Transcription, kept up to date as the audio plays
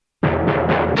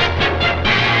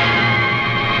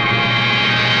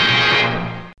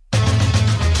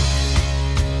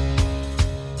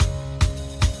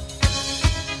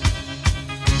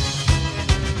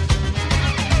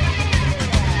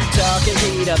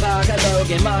Parker,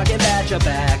 Logan, Mark, and Batch are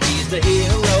back. He's the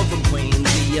hero from Queens,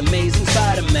 the amazing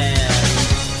Spider-Man.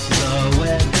 The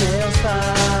Web Tales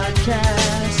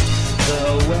Podcast.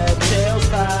 The Web Tales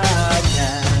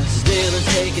Podcast. Still is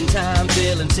taking time,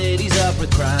 filling cities up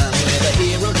with crime. Where the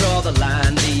hero draw the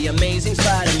line, the amazing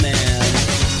Spider-Man.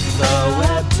 The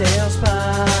Web Tales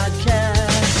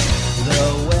Podcast.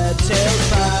 The Web Tales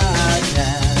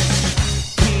Podcast.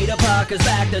 Peter Parker's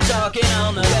back to talking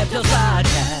on the Web Tales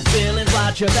Podcast. Villains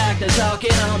watch your back to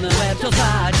talking on the Web Tales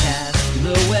Podcast.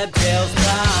 The Web Tales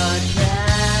Podcast.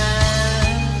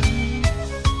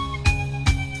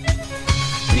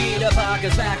 Peter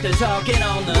Parker's back to talking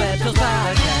on the Web Tales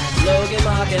Podcast. Logan,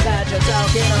 Mark, and Batch are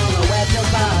talking on the Web Tales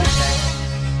Podcast.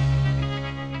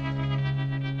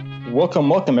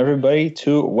 Welcome everybody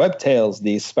to Web Tales,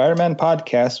 the Spider-Man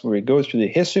podcast where we go through the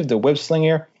history of the web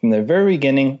slinger from the very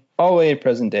beginning all the way to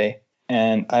present day.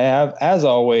 And I have, as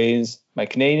always, my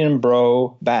Canadian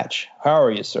bro, Batch. How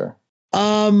are you, sir?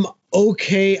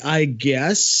 Okay, I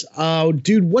guess.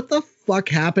 Dude, what the fuck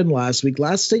happened last week?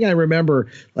 Last thing I remember,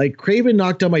 like Craven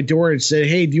knocked on my door and said,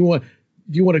 "Hey, do you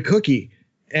want a cookie?"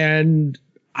 And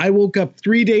I woke up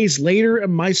 3 days later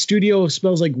and my studio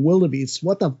smells like wildebeest.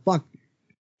 What the fuck?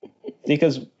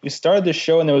 Because we started the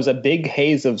show and there was a big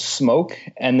haze of smoke,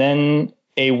 and then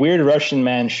a weird Russian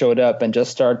man showed up and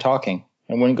just started talking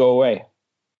and wouldn't go away.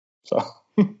 So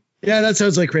yeah, that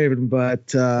sounds like Craven,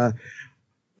 but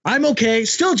I'm okay.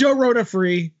 Still Joe Rona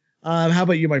free. How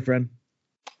about you, my friend?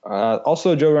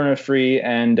 Also Joe Rona free,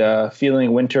 and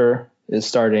feeling winter is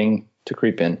starting to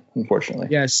creep in, unfortunately.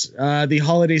 Yes, the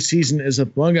holiday season is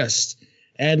among us.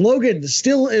 And Logan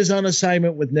still is on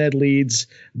assignment with Ned Leeds.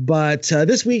 But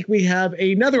this week we have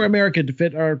another American to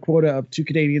fit our quota of 2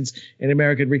 Canadians in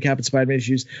American recap and Spider-Man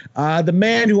issues. The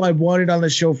man who I wanted on the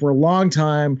show for a long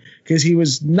time because he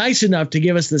was nice enough to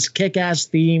give us this kick-ass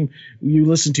theme you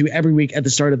listen to every week at the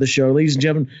start of the show. Ladies and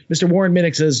gentlemen, Mr. Warren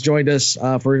Minix has joined us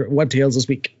for Web Tales this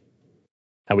week.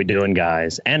 How we doing,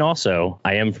 guys? And also,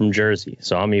 I am from Jersey,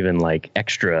 so I'm even like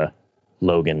extra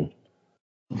Logan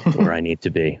where I need to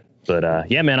be. But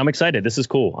yeah, man, I'm excited. This is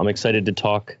cool. I'm excited to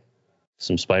talk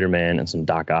some Spider-Man and some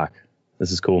Doc Ock.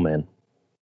 This is cool, man.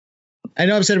 I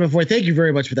know I've said it before. Thank you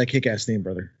very much for that kick-ass theme,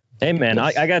 brother. Hey, man,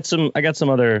 I got some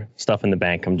other stuff in the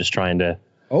bank. I'm just trying to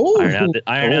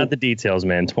iron out the details,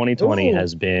 man. 2020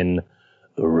 has been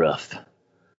rough.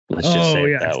 Let's just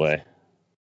say it that way.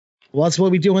 Well, that's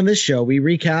what we do on this show. We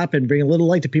recap and bring a little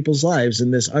light to people's lives in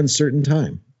this uncertain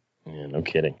time. Yeah, no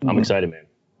kidding. I'm excited, man.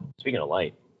 Speaking of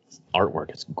light, artwork,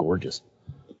 it's gorgeous.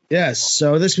 Yes.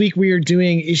 So this week we are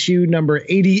doing issue number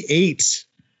 88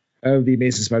 of The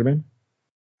Amazing Spider-Man.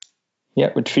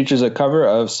 Yeah, which features a cover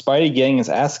of Spidey getting his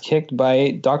ass kicked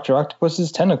by Dr.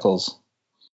 Octopus's tentacles.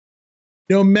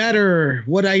 No matter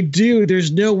what I do,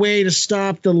 there's no way to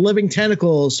stop the living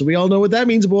tentacles. So we all know what that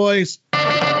means, boys.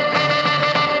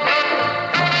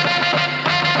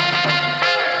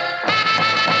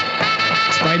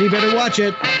 Spidey better watch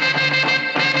it.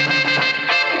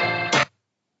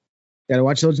 Gotta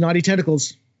watch those naughty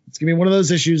tentacles. It's gonna be one of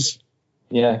those issues.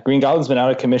 Yeah, Green Goblin's been out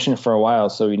of commission for a while,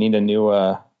 so we need a new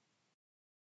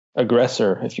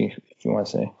aggressor, if you want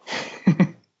to say.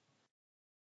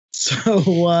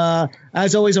 So,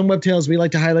 as always on Web Tales, we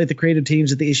like to highlight the creative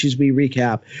teams of the issues we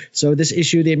recap. So this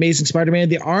issue, The Amazing Spider-Man,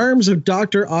 The Arms of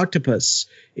Dr. Octopus,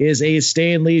 is a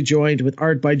Stan Lee joined with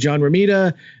art by John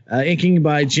Romita, inking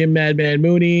by Jim Madman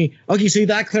Mooney. Okay, see,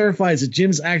 that clarifies that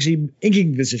Jim's actually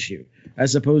inking this issue,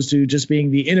 as opposed to just being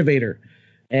the innovator.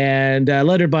 And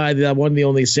lettered by the one and the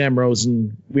only Sam Rose,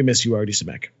 and we miss you, Artie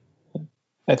Simek.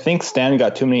 I think Stan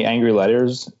got too many angry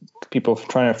letters. People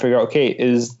trying to figure out, okay,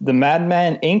 is the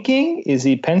madman inking? Is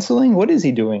he penciling? What is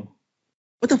he doing?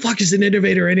 What the fuck is an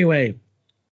innovator anyway?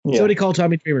 Yeah. Somebody call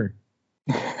Tommy Dreamer.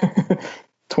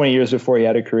 20 years before he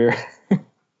had a career.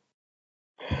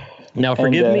 Now,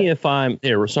 forgive me if I'm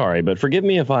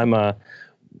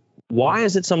why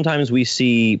is it sometimes we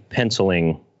see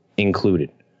penciling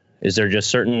included? Is there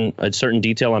just a certain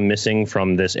detail I'm missing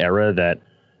from this era that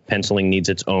penciling needs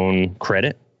its own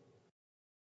credit?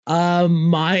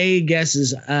 My guess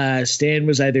is Stan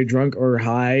was either drunk or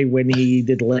high when he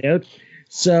did the layout.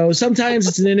 So sometimes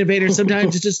it's an innovator,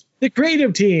 sometimes it's just the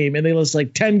creative team, and they list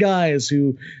like 10 guys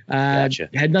who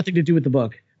had nothing to do with the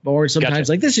book. Or sometimes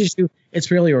like this issue, it's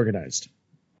fairly organized.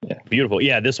 Yeah, beautiful.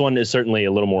 Yeah, this one is certainly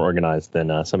a little more organized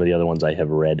than some of the other ones I have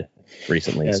read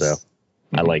recently. Yes. So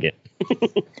I like it.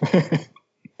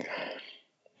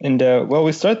 And well,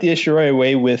 we start the issue right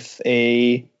away with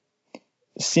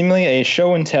seemingly a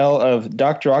show and tell of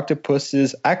Dr.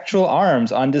 Octopus's actual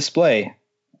arms on display.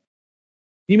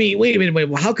 You mean, wait a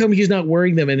minute, how come he's not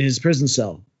wearing them in his prison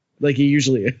cell? like he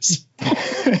usually is.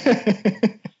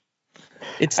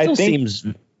 It still seems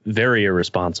very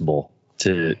irresponsible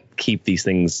to keep these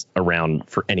things around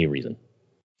for any reason.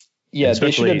 Yeah,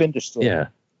 they should have been destroyed.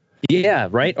 Yeah,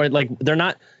 right. Or like they're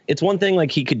not. It's one thing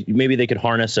like maybe they could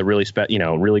harness a really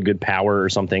really good power or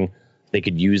something. They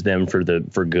could use them for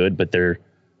good, but they're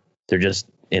just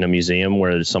in a museum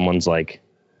where someone's like,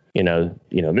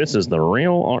 this is the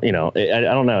real. I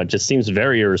don't know. It just seems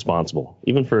very irresponsible,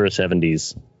 even for a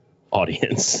 70s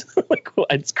audience. Like,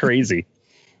 it's crazy.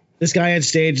 This guy on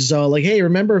stage is all like, hey,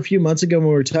 remember a few months ago when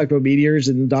we were talking about meteors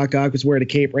and Doc Ock was wearing a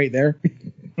cape right there?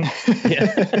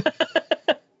 Yeah.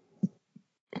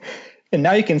 And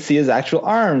now you can see his actual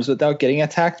arms without getting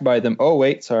attacked by them. Oh,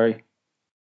 wait, sorry.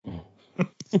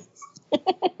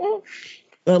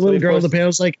 That little girl in the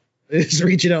panel's like, is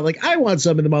reaching out like, I want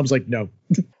some. And the mom's like, no.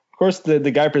 Of course, the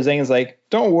guy presenting is like,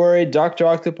 don't worry, Dr.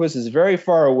 Octopus is very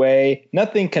far away.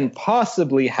 Nothing can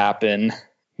possibly happen.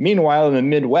 Meanwhile, in the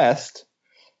Midwest,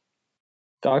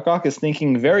 Doc Ock is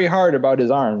thinking very hard about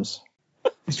his arms.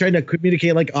 He's trying to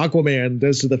communicate like Aquaman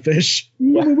does to the fish.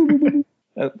 Yeah.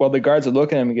 While the guards are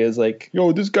looking at him, he's like,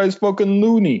 yo, this guy's fucking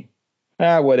loony.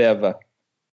 Whatever.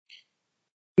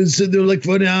 Been sitting there like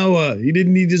for an hour. He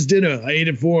didn't eat his dinner. I ate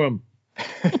it for him.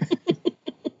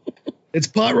 It's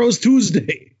Pot Roast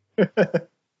Tuesday.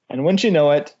 And once you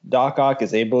know it, Doc Ock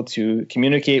is able to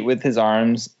communicate with his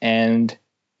arms, and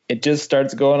it just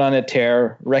starts going on a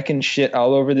tear, wrecking shit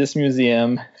all over this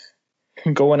museum,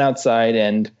 going outside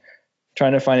and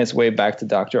trying to find its way back to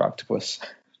Dr. Octopus.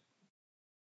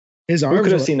 His arms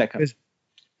could have seen that coming?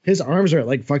 His arms are at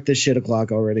like fuck this shit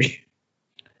o'clock already.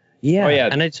 Yeah. Oh, yeah.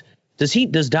 And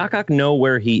does Doc Ock know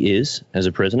where he is as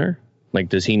a prisoner? Like,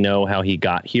 does he know how he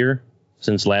got here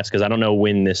since last? Because I don't know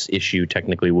when this issue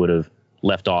technically would have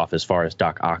left off as far as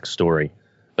Doc Ock's story.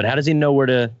 But how does he know where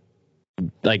to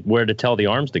tell the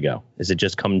arms to go? Is it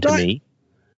just come to me?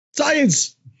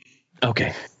 Science.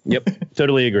 Okay. Yep.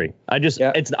 Totally agree. I'm just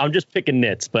picking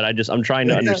nits, but I'm trying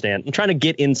to understand. I'm trying to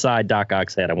get inside Doc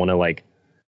Ock's head. I want to like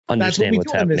understand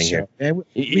what's happening here.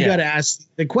 We got to ask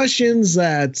the questions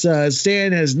that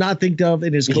Stan has not think of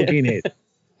in his cocaine head.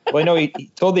 Well, no,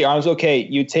 he told the arms, okay,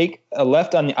 you take a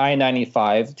left on the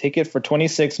I-95, take it for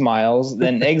 26 miles,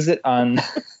 then exit on.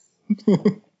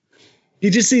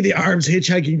 You just see the arms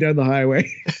hitchhiking down the highway.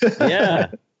 Yeah,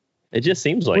 it just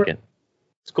seems like it.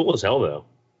 It's cool as hell, though.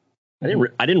 I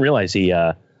didn't realize he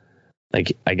I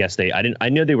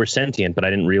know they were sentient, but I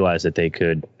didn't realize that they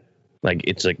could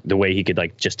it's like the way he could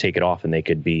like just take it off and they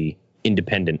could be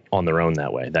independent on their own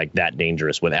that way, like that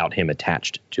dangerous without him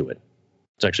attached to it.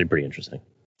 It's actually pretty interesting.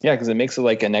 Yeah, because it makes it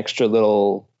like an extra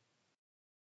little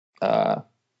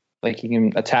like you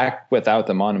can attack without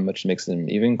them on him, which makes them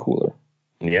even cooler.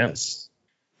 Yes.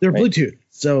 They're Bluetooth,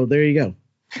 so there you go.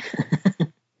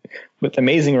 With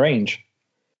amazing range.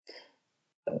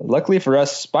 Luckily for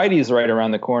us, Spidey's right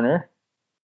around the corner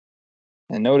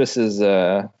and notices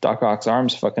Doc Ock's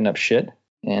arms fucking up shit.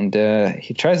 And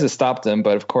he tries to stop them,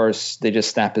 but of course they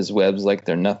just snap his webs like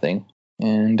they're nothing.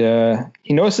 And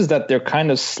he notices that they're kind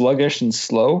of sluggish and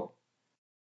slow.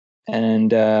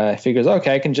 And figures,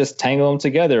 okay, I can just tangle them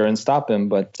together and stop him.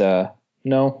 But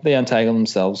no, they untangle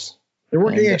themselves. They're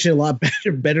working actually a lot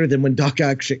better than when Doc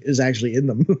Ock is actually in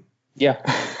them. Yeah.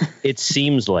 It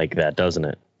seems like that, doesn't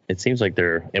it? It seems like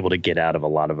they're able to get out of a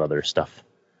lot of other stuff.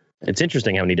 It's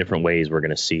interesting how many different ways we're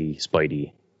going to see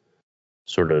Spidey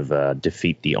sort of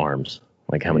defeat the arms.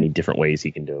 Like how many different ways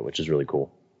he can do it, which is really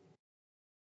cool.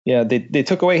 Yeah, they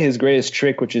took away his greatest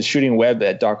trick, which is shooting web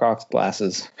at Doc Ock's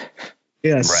glasses.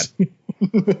 Yes.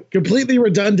 Right. Completely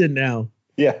redundant now.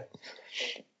 Yeah.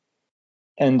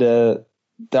 And the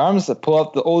arms that pull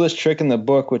out the oldest trick in the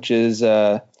book, which is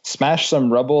smash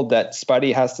some rubble that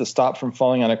Spidey has to stop from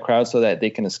falling on a crowd so that they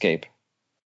can escape.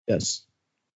 Yes.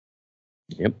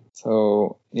 Yep.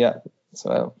 So, yeah.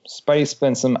 So Spidey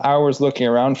spends some hours looking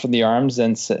around for the arms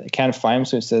and can't find them.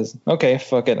 So he says, okay,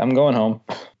 fuck it. I'm going home.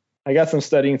 I got some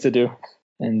studying to do.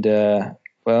 And,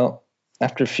 well,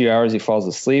 after a few hours, he falls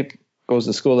asleep, goes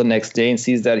to school the next day and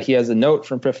sees that he has a note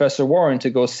from Professor Warren to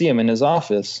go see him in his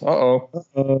office.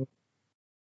 Uh-oh.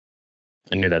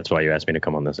 I knew that's why you asked me to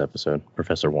come on this episode,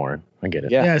 Professor Warren. I get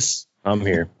it. Yeah. Yes. I'm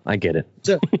here. I get it.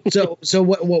 So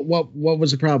what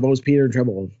was the problem? What was Peter in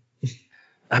trouble with?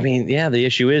 I mean, yeah, the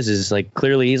issue is like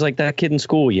clearly he's like that kid in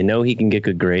school. You know, he can get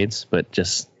good grades, but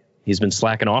just he's been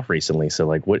slacking off recently. So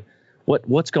like,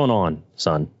 what's going on,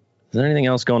 son? Is there anything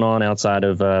else going on outside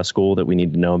of school that we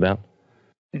need to know about?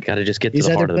 Got to just get to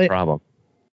the heart of the problem.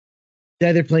 He's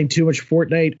either playing too much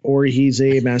Fortnite or he's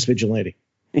a mass vigilante.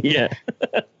 Yeah,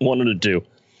 one of the two.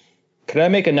 Could I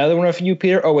make another one of you,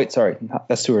 Peter? Oh, wait, sorry.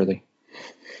 That's too early.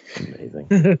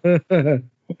 Amazing.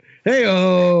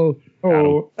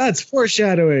 Oh, that's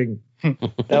foreshadowing.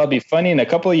 That'll be funny in a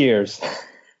couple of years.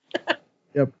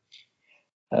 Yep.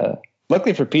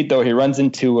 Luckily for Pete, though, he runs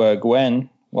into Gwen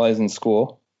while he's in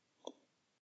school.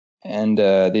 And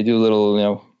they do a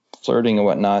little, flirting and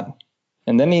whatnot.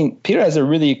 And then Peter has a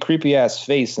really creepy ass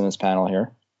face in this panel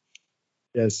here.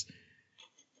 Yes.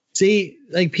 See,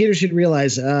 like Peter should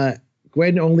realize,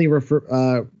 Gwen only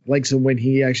likes him when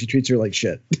he actually treats her like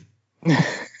shit.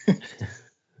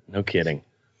 No kidding.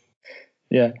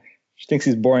 Yeah. She thinks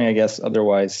he's boring, I guess,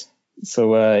 otherwise.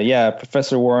 So,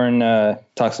 Professor Warren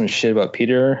talks some shit about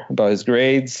Peter, about his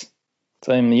grades.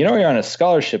 Tell him, you're on a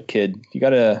scholarship, kid. You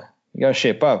gotta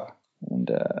shape up.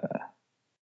 And,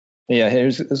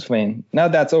 here's Wayne. Now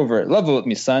that's over. Level with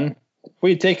me, son. What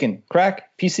are you taking?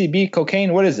 Crack? PCB?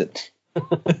 Cocaine? What is it? Are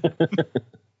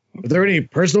there any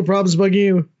personal problems bugging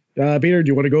you? Peter, do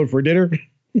you want to go for dinner?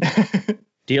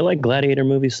 Do you like gladiator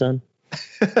movies, son?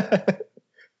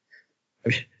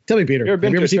 Tell me, Peter, have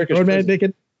you ever seen Grown Man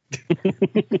Naked?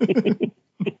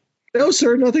 No,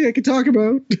 sir, nothing I can talk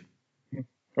about.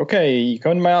 Okay, you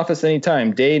come to my office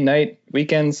anytime, day, night,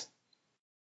 weekends,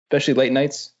 especially late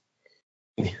nights.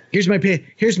 Here's my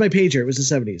pager. It was the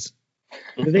 70s.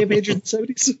 Did they have pagers in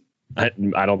the 70s?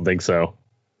 I don't think so.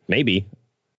 Maybe.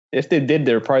 If they did,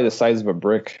 they're probably the size of a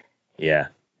brick. Yeah.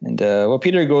 And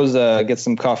Peter goes gets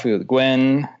some coffee with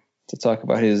Gwen to talk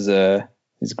about his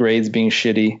grades being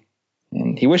shitty.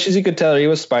 And he wishes he could tell her he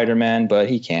was Spider-Man, but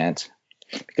he can't.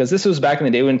 Because this was back in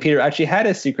the day when Peter actually had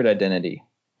a secret identity.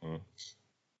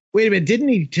 Wait a minute, didn't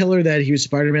he tell her that he was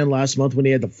Spider-Man last month when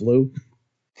he had the flu?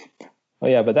 Oh,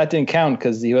 yeah, but that didn't count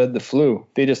because he had the flu.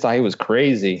 They just thought he was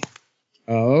crazy.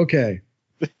 Oh, okay.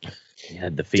 He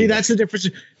had the fever. See, that's the difference.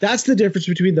 That's the difference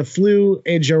between the flu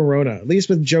and Joe Rona. At least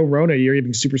with Joe Rona, you're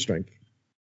getting super strength.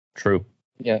 True.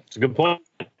 Yeah. It's a good point.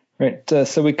 Right.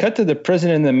 So we cut to the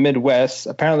prison in the Midwest.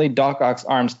 Apparently, Doc Ock's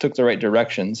arms took the right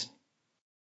directions.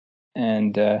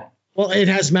 And well, it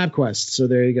has MapQuest, so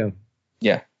there you go.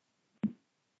 Yeah.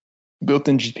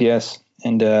 Built-in GPS.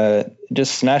 And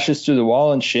just smashes through the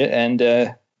wall and shit. And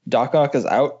Doc Ock is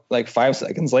out like 5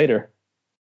 seconds later.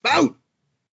 Out!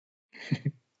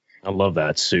 I love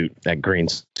that suit, that green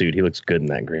suit. He looks good in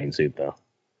that green suit, though.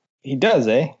 He does,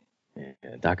 eh?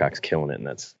 Yeah, Doc Ock's killing it in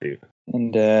that suit.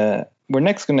 And we're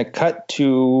next going to cut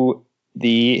to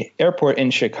the airport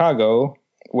in Chicago,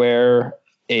 where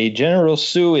a General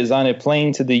Sue is on a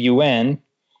plane to the UN,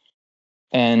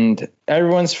 and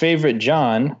everyone's favorite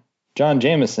John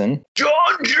Jameson.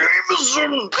 John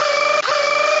Jameson!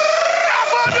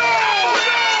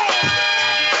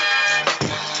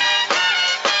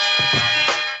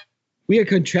 We are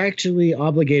contractually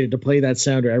obligated to play that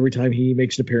sounder every time he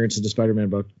makes an appearance in the Spider-Man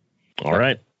book. All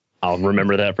right. I'll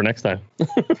remember that for next time.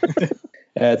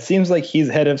 It seems like he's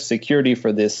head of security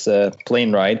for this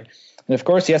plane ride. And of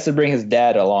course, he has to bring his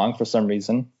dad along for some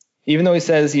reason, even though he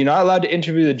says you're not allowed to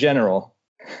interview the general.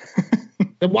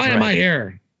 Then why am I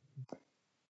here?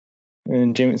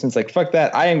 And Jameson's like, fuck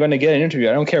that. I am going to get an interview.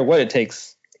 I don't care what it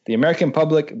takes. The American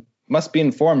public must be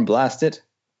informed, blast it.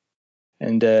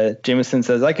 And Jameson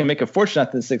says, I can make a fortune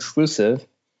at this exclusive.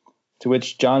 To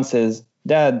which John says,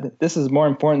 Dad, this is more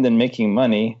important than making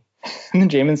money. And then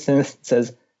Jameson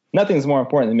says, nothing's more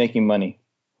important than making money.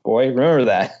 Boy, remember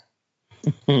that.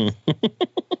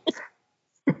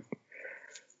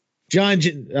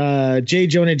 J.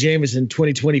 Jonah Jameson,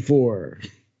 2024.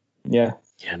 Yeah.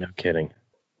 Yeah, no kidding.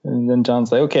 And then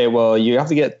John's like, okay, well, you have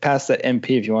to get past that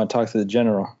MP if you want to talk to the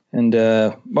general. And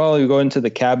you go into the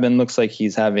cabin. Looks like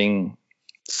he's having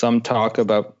some talk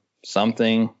about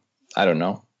something. I don't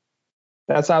know.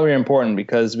 That's not very important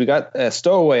because we got a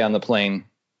stowaway on the plane.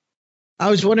 I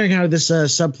was wondering how this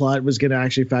subplot was going to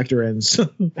actually factor in. So.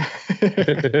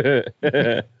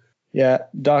 Yeah,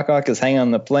 Doc Ock is hanging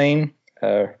on the plane,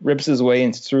 rips his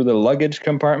way through the luggage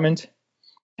compartment.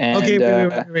 And,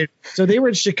 okay, wait. So they were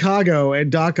in Chicago,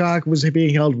 and Doc Ock was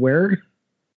being held where?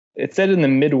 It said in the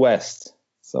Midwest.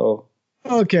 So.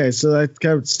 Okay, so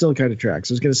that still kind of tracks.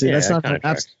 I was going to say that's not how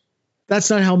maps. That's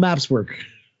not how maps work.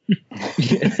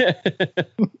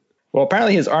 Well,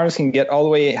 apparently his arms can get all the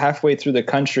way halfway through the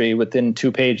country within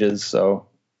 2 pages. So.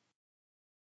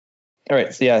 All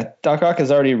right. So yeah, Doc Ock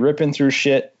is already ripping through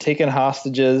shit, taking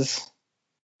hostages,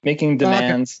 making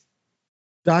demands.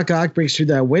 Doc Ock breaks through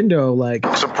that window like,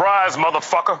 surprise,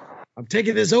 motherfucker. I'm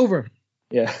taking this over.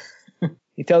 Yeah.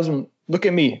 He tells him, look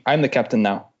at me. I'm the captain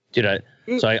now. Dude,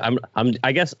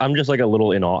 I guess I'm just like a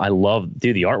little in awe. I love,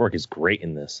 dude, the artwork is great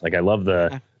in this. Like I love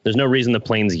there's no reason the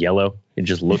plane's yellow. It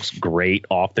just looks great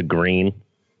off the green.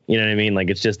 You know what I mean? Like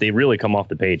it's just, they really come off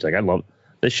the page. Like I love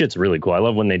This shit's really cool. I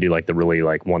love when they do like the really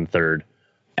like 1/3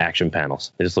 action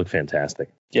panels. They just look fantastic.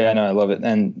 Yeah, no, I love it.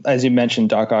 And as you mentioned,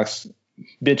 Doc Ock's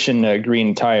bitchin'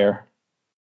 green tire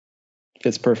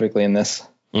fits perfectly in this.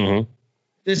 Mm-hmm.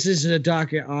 This is a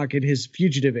Doc Ock in his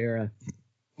fugitive era.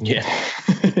 Yeah.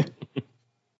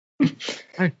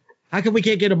 How come we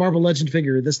can't get a Marvel Legend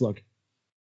figure in this look?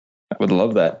 I would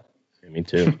love that. Yeah, me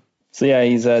too. So yeah,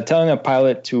 he's telling a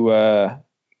pilot to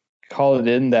call it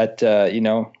in that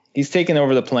he's taking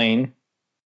over the plane,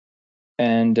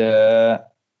 and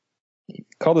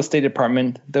call the State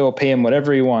Department. They will pay him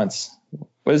whatever he wants.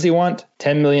 What does he want?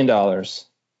 $10 million.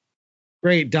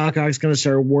 Great, Doc Ock's going to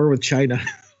start a war with China.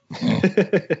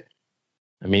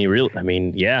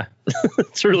 Yeah,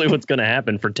 that's really what's going to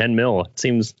happen for 10 mil. It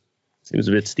seems a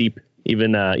bit steep,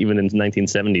 even in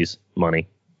 1970s money.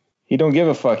 He don't give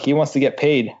a fuck. He wants to get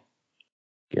paid.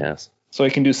 Yes. So he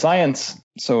can do science.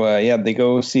 So they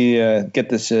go get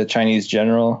this Chinese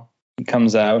general. He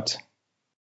comes out,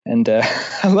 and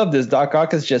I love this. Doc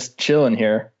Ock is just chilling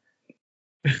here.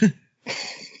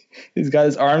 He's got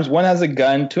his arms. One has a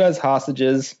gun, two has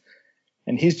hostages,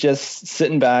 and he's just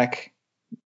sitting back,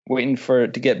 waiting to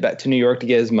get back to New York to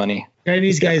get his money.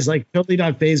 Chinese guy's like totally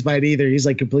not fazed by it either. He's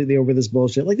like completely over this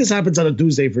bullshit. Like, this happens on a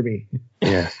Tuesday for me.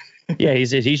 Yeah. Yeah,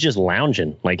 he's just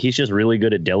lounging. Like, he's just really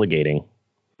good at delegating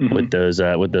with those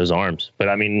arms. But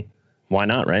I mean, why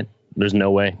not, right? There's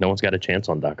no way. No one's got a chance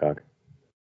on Doc Ock.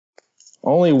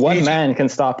 Only one man can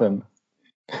stop him.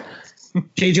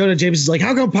 J. Jonah James is like,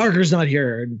 how come Parker's not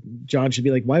here? And John should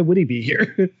be like, why would he be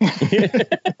here?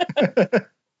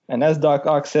 And as Doc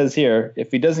Ock says here,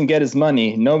 if he doesn't get his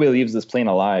money, nobody leaves this plane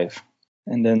alive.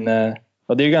 And then, you're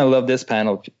going to love this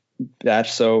panel,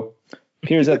 Batch. So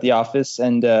Peter's at the office,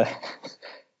 and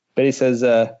Betty says,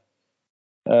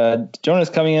 Jonah's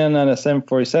coming in on a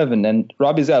 747, and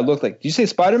Robbie's got to look like, did you say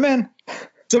Spider-Man?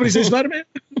 Somebody say Spider-Man?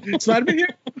 Spider-Man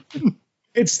here?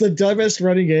 It's the dumbest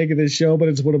running gag of this show, but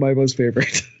it's one of my most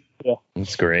favorite. Yeah.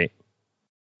 That's great.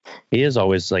 He is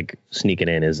always like sneaking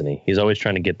in, isn't he? He's always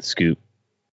trying to get the scoop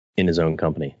in his own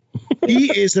company.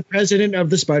 He is the president of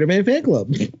the Spider-Man fan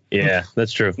club. Yeah,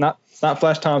 that's true. It's not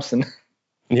Flash Thompson.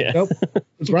 Yeah. Nope.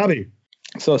 It's Robbie.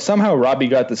 So somehow Robbie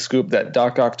got the scoop that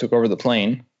Doc Ock took over the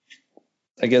plane.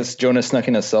 I guess Jonah snuck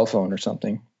in a cell phone or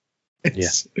something.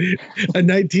 It's a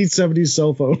 1970s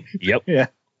cell phone. Yep. Yeah.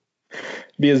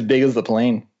 Be as big as the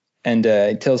plane. And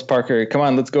he tells Parker, come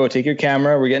on, let's go. Take your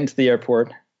camera. We're getting to the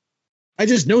airport. I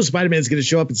just know Spider-Man's going to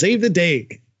show up and save the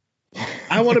day.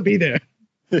 I want to be there.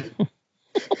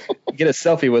 Get a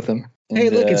selfie with him. Hey,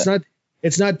 And, look,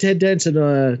 it's not Ted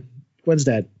Danson. Gwen's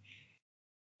dad.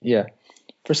 Yeah.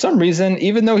 For some reason,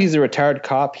 even though he's a retired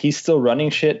cop, he's still running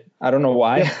shit. I don't know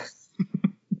why.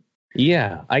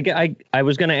 Yeah. I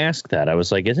was going to ask that. I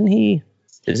was like, isn't he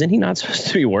not supposed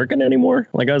to be working anymore?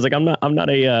 Like, I was like, I'm not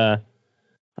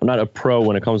a pro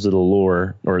when it comes to the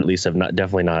lore, or at least I've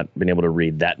definitely not been able to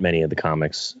read that many of the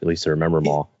comics, at least to remember them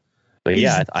all. But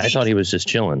yeah, I thought he was just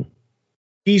chilling.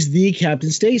 He's the Captain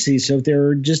Stacy, so if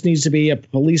there just needs to be a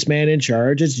policeman in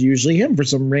charge, it's usually him for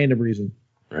some random reason.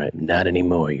 Right. Not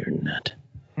anymore. You're not.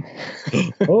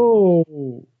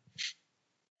 Oh,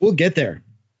 we'll get there.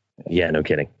 Yeah, no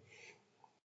kidding.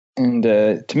 And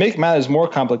to make matters more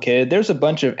complicated, there's a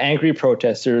bunch of angry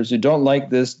protesters who don't like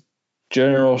this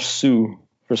General Sue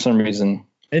for some reason.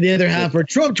 And the other half are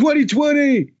Trump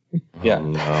 2020. Yeah. Oh,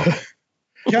 no.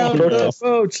 Count the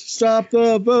votes. Stop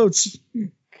the votes.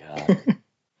 God.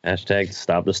 Hashtag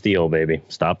stop the steal, baby.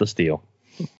 Stop the steal.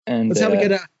 And That's how we get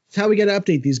to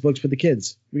update these books for the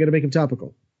kids. We got to make them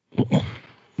topical.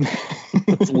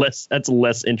 That's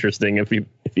less interesting if you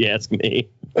ask me.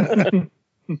 all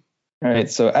right.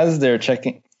 So as they're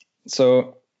checking,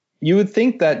 so you would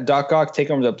think that Doc Ock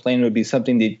taking over the plane would be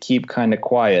something they'd keep kind of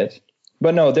quiet,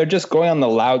 but no, they're just going on the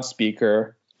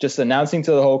loudspeaker, just announcing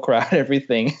to the whole crowd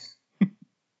everything.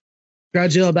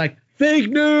 Crowd yell back, fake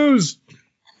news.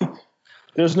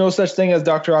 There's no such thing as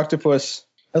Dr. Octopus.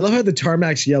 I love how the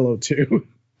tarmac's yellow too.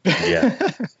 Yeah.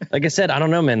 Like I said, I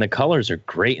don't know, man. The colors are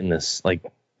great in this. Like,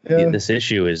 this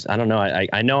issue is, I don't know.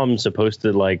 I know I'm supposed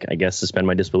to, like, I guess, suspend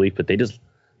my disbelief, but they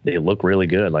look really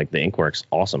good. Like, the ink work's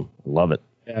awesome. Love it.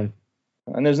 Yeah.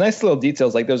 And there's nice little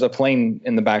details, like there's a plane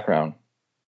in the background.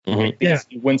 Mm-hmm. Yeah.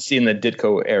 You wouldn't see in the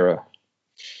Ditko era.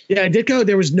 Yeah, Ditko,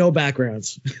 there was no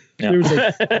backgrounds. Yeah. There was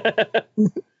like,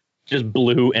 Just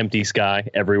blue, empty sky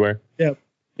everywhere. yeah.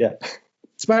 Yeah.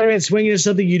 Spider-Man swinging at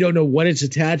something you don't know what it's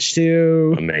attached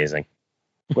to. Amazing.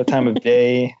 What time of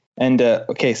day? And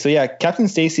okay, so yeah, Captain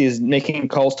Stacy is making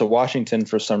calls to Washington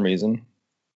for some reason.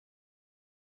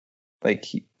 Like,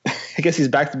 I guess he's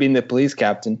back to being the police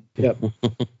captain. Yep.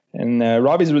 And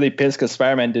Robbie's really pissed because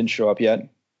Spider-Man didn't show up yet.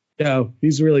 No,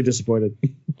 he's really disappointed.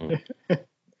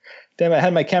 Damn, I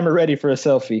had my camera ready for a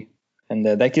selfie. And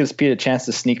that gives Pete a chance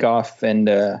to sneak off and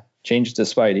change to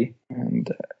Spidey. And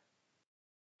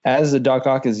as the Doc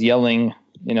Ock is yelling,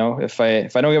 if I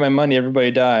don't get my money,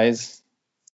 everybody dies.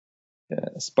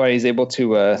 Spidey's able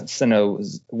to send a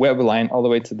web line all the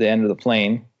way to the end of the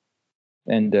plane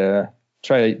and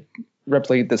try to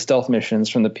replicate the stealth missions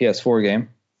from the PS4 game.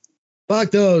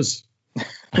 Fuck those.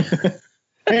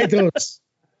 Hate those.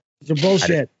 They're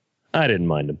bullshit. I didn't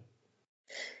mind them.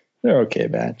 They're okay,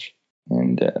 Batch.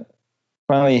 And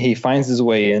finally, he finds his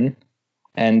way in,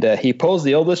 and he pulls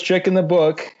the oldest trick in the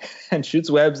book and shoots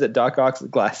webs at Doc Ock's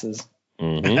glasses.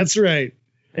 Mm-hmm. That's right.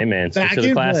 Hey, man, stick to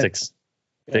the classics.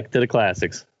 Stick to the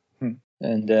classics.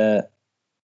 And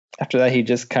after that, he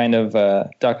just kind of,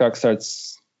 Doc Ock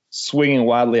starts swinging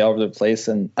wildly all over the place.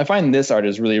 And I find this art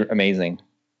is really amazing.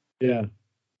 Yeah.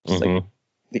 Just like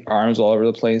the arms all over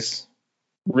the place,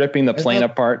 ripping the plane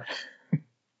apart.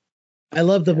 I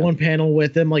love the one panel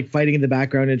with them like fighting in the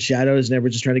background in shadows and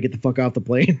everyone just trying to get the fuck off the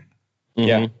plane. Mm-hmm.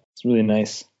 Yeah, it's really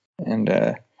nice. And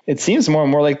it seems more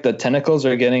and more like the tentacles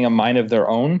are getting a mind of their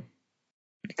own,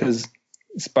 because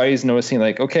Spidey's noticing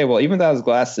like, okay, well, even without his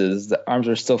glasses, the arms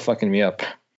are still fucking me up.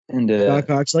 And Doc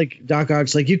Ock's like,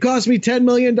 you cost me $10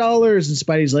 million. And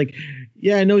Spidey's like,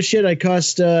 yeah, no shit. I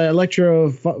cost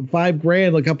Electro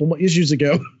 $5,000 a couple issues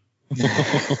ago.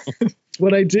 That's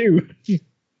what I do.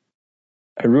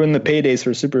 I ruined the paydays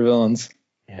for supervillains.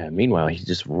 Yeah. Meanwhile, he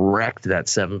just wrecked that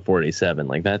 747.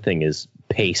 Like, that thing is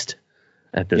paste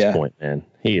at this point, man.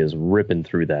 He is ripping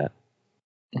through that.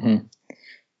 Mm-hmm.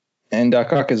 And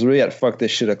Doc Ock is really at fuck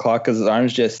this shit o'clock because his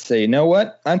arms just say, you know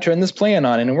what? I'm turning this plane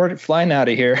on and we're flying out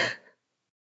of here.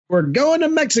 We're going to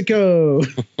Mexico.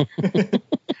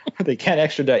 They can't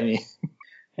extradite me.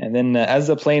 And then as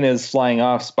the plane is flying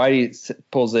off, Spidey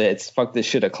pulls it's fuck this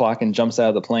shit o'clock and jumps out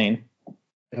of the plane.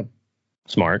 Yep.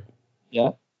 Smart.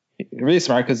 Yeah. Really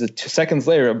smart because 2 seconds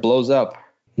later it blows up.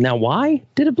 Now, why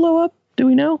did it blow up? Do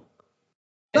we know?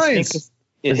 Nice.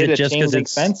 It hit a chain link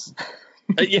fence.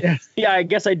 Yeah, I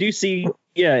guess I do see.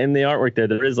 Yeah, in the artwork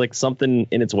there is like something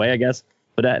in its way, I guess.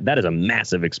 But that is a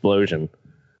massive explosion.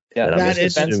 Yeah, that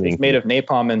is made of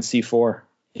napalm and C4.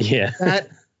 Yeah,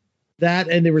 that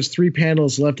and there was 3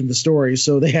 panels left in the story,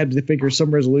 so they had to figure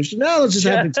some resolution. No, let's just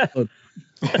have it explode.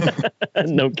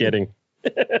 No kidding.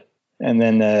 And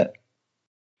then,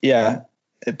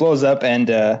 it blows up,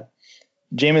 and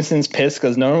Jameson's pissed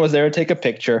because no one was there to take a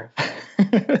picture.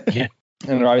 Yeah.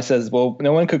 And Robbie says, well,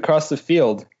 no one could cross the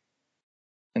field.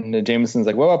 And Jameson's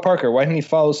like, what about Parker? Why didn't he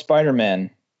follow Spider-Man?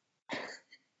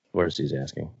 Where's he's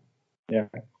asking? Yeah.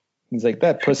 He's like,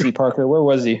 that pussy Parker, where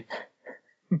was he?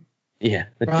 Yeah,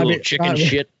 that little chicken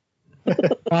shit.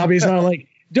 Robbie's not like,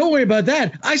 don't worry about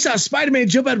that. I saw Spider-Man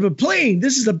jump out of a plane.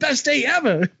 This is the best day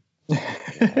ever.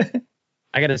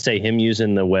 I got to say, him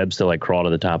using the webs to like crawl to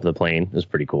the top of the plane is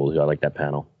pretty cool. I like that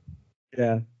panel.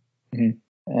 Yeah. Mm-hmm.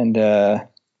 And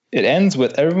it ends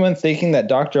with everyone thinking that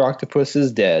Dr. Octopus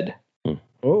is dead.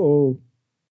 Oh.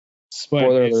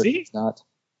 Spoiler alert, it's not.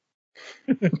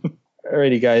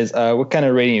 Alrighty, guys. What kind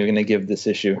of rating are you going to give this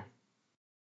issue?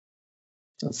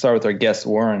 Let's start with our guest,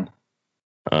 Warren.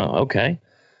 Oh, okay.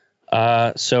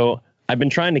 So I've been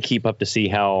trying to keep up to see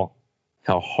how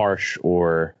harsh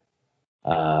or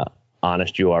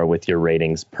honest you are with your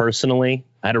ratings. Personally,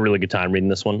 I had a really good time reading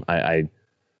this one. I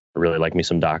really like me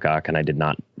some Doc Ock, and I did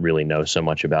not really know so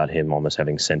much about him almost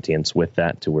having sentience with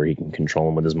that to where he can control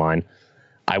him with his mind.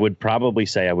 I would probably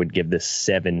say I would give this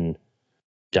 7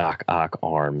 Doc Ock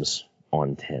arms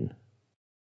on 10.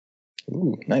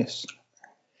 Ooh, nice.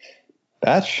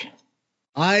 Batch?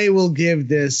 I will give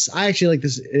this, I actually like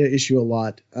this issue a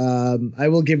lot. I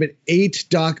will give it 8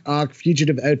 Doc Ock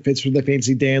fugitive outfits from the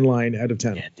Fancy Dan line out of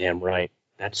 10. Yeah, damn right.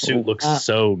 That suit looks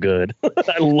so good.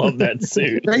 I love that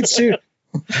suit. Great suit.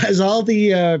 Has all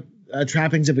the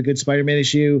trappings of a good Spider-Man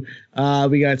issue.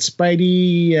 We got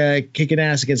Spidey kicking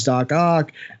ass against Doc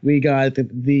Ock. We got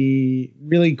the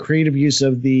really creative use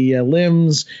of the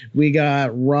limbs. We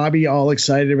got Robbie all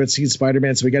excited about seeing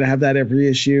Spider-Man, so we got to have that every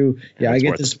issue. Yeah, I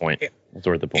get this point. That's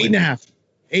worth the point. 8.5.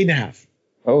 8.5.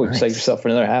 Oh, nice. Excite yourself for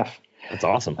another half. That's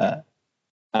awesome.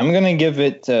 I'm gonna give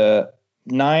it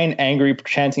 9 angry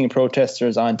chanting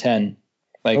protesters on 10.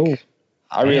 Like,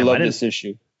 I really love this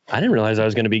issue. I didn't realize I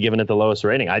was going to be giving it the lowest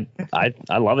rating. I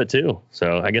love it too.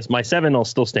 So I guess my 7 will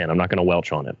still stand. I'm not going to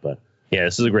welch on it, but yeah,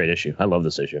 this is a great issue. I love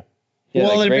this issue. Yeah,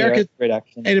 well, like great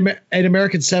action. An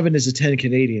American 7 is a 10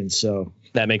 Canadian, so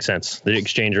that makes sense. The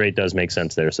exchange rate does make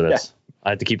sense there. So I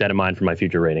have to keep that in mind for my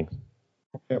future rating.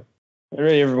 Yep. All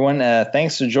right, everyone.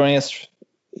 Thanks for joining us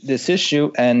this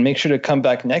issue, and make sure to come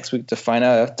back next week to find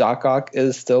out if Doc Ock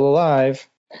is still alive.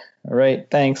 All right,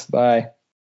 thanks. Bye.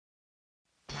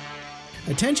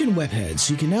 Attention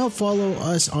webheads, you can now follow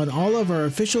us on all of our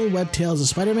official Web Tales of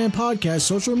Spider-Man podcast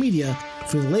social media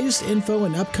for the latest info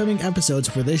and upcoming episodes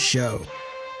for this show.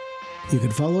 You can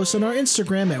follow us on our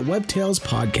Instagram at WebTales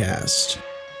Podcast.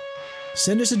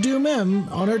 Send us a Doom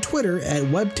on our Twitter at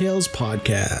WebTales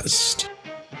Podcast.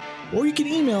 Or you can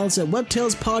email us at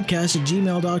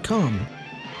webtalespodcast@gmail.com.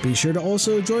 Be sure to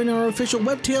also join our official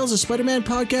Web Tales of Spider-Man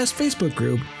podcast Facebook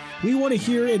group. We want to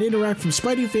hear and interact from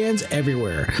Spidey fans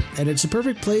everywhere, and it's a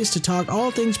perfect place to talk all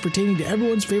things pertaining to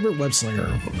everyone's favorite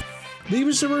web-slinger. Leave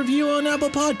us a review on Apple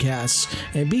Podcasts,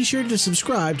 and be sure to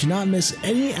subscribe to not miss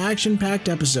any action-packed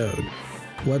episode.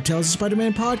 Web Tales of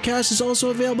Spider-Man podcast is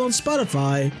also available on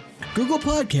Spotify, Google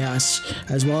Podcasts,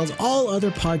 as well as all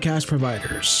other podcast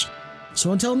providers.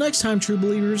 So until next time, true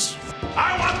believers.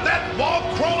 I want that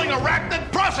wall-crawling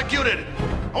arachnid prosecuted.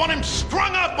 I want him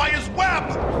strung up by his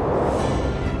web.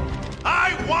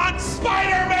 I want Spider-Man!